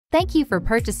Thank you for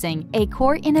purchasing a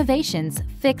Core Innovations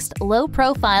fixed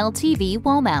low-profile TV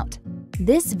wall mount.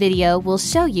 This video will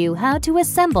show you how to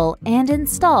assemble and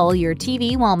install your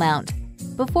TV wall mount.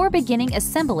 Before beginning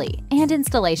assembly and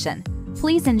installation,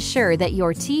 please ensure that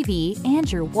your TV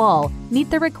and your wall meet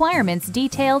the requirements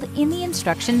detailed in the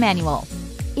instruction manual.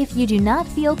 If you do not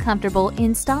feel comfortable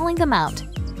installing the mount,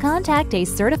 contact a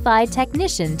certified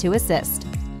technician to assist.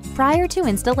 Prior to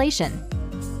installation,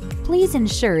 please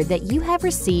ensure that you have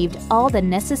received all the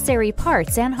necessary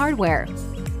parts and hardware.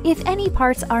 If any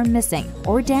parts are missing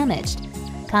or damaged,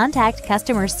 contact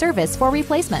customer service for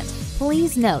replacement.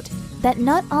 Please note that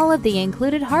not all of the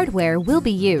included hardware will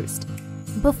be used.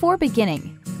 Before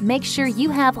beginning, make sure you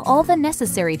have all the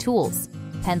necessary tools: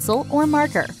 pencil or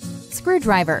marker,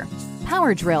 screwdriver,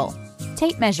 power drill,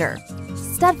 tape measure,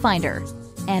 stud finder,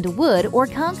 and wood or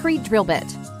concrete drill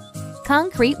bit.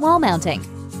 Concrete wall mounting.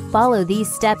 Follow these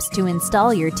steps to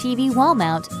install your TV wall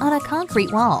mount on a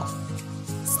concrete wall.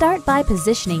 Start by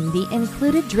positioning the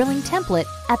included drilling template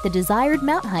at the desired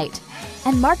mount height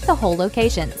and mark the hole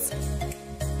locations.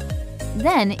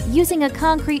 Then, using a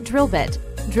concrete drill bit,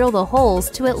 drill the holes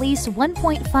to at least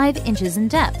 1.5 inches in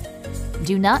depth.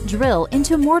 Do not drill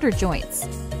into mortar joints.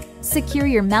 Secure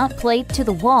your mount plate to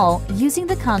the wall using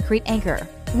the concrete anchor,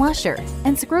 washer,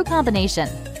 and screw combination.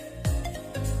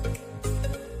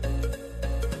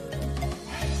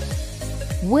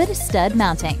 Wood stud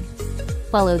mounting.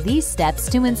 Follow these steps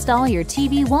to install your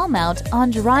TV wall mount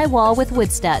on drywall with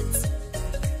wood studs.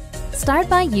 Start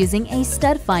by using a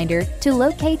stud finder to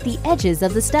locate the edges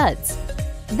of the studs.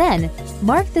 Then,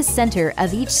 mark the center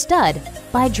of each stud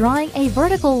by drawing a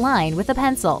vertical line with a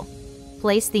pencil.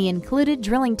 Place the included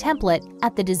drilling template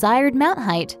at the desired mount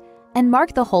height and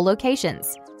mark the hole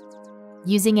locations.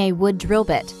 Using a wood drill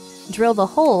bit, drill the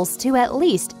holes to at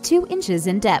least 2 inches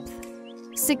in depth.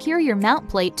 Secure your mount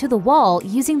plate to the wall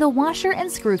using the washer and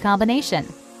screw combination.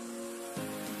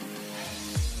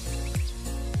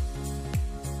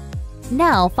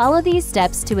 Now follow these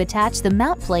steps to attach the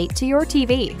mount plate to your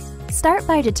TV. Start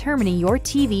by determining your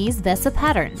TV's VESA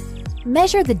pattern.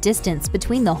 Measure the distance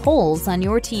between the holes on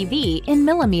your TV in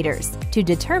millimeters to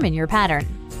determine your pattern.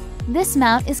 This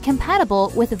mount is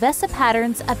compatible with VESA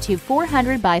patterns up to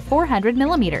 400 by 400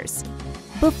 millimeters.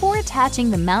 Before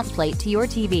attaching the mount plate to your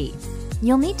TV,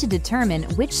 you'll need to determine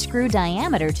which screw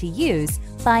diameter to use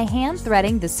by hand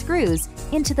threading the screws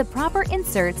into the proper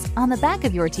inserts on the back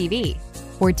of your TV.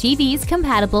 For TVs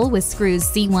compatible with screws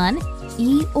C1,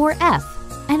 E, or F,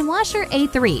 and washer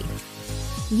A3,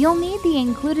 you'll need the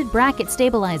included bracket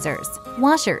stabilizers,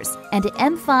 washers, and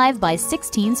M5 by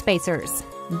 16 spacers.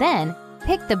 Then,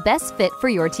 pick the best fit for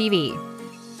your TV.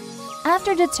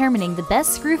 After determining the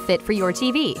best screw fit for your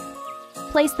TV,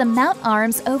 place the mount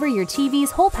arms over your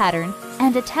TV's hole pattern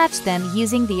and attach them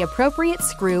using the appropriate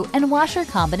screw and washer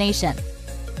combination.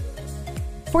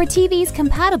 For TVs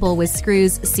compatible with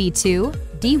screws C2,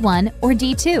 D1, or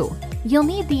D2, you'll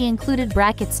need the included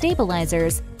bracket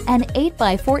stabilizers and 8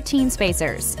 by 14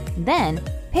 spacers. Then,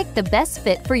 pick the best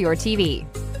fit for your TV.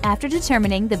 After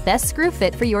determining the best screw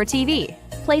fit for your TV,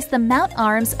 place the mount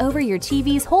arms over your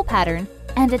TV's hole pattern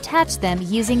and attach them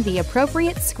using the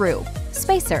appropriate screw,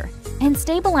 spacer, and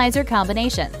stabilizer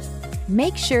combination.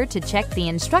 Make sure to check the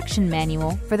instruction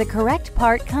manual for the correct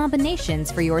part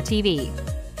combinations for your TV.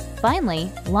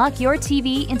 Finally, lock your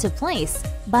TV into place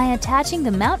by attaching the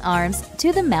mount arms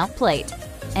to the mount plate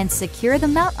and secure the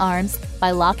mount arms by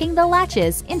locking the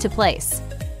latches into place.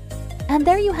 And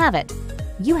there you have it.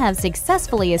 You have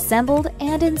successfully assembled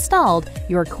and installed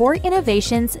your Core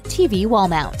Innovations TV wall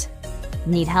mount.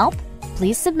 Need help?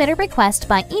 Please submit a request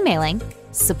by emailing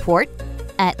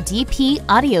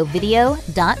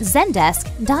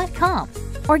support@dpaudiovideo.zendesk.com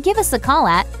or give us a call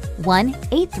at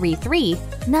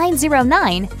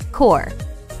 1-833-909-CORE.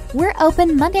 We're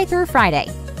open Monday through Friday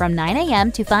from 9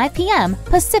 a.m. to 5 p.m.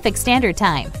 Pacific Standard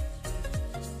Time.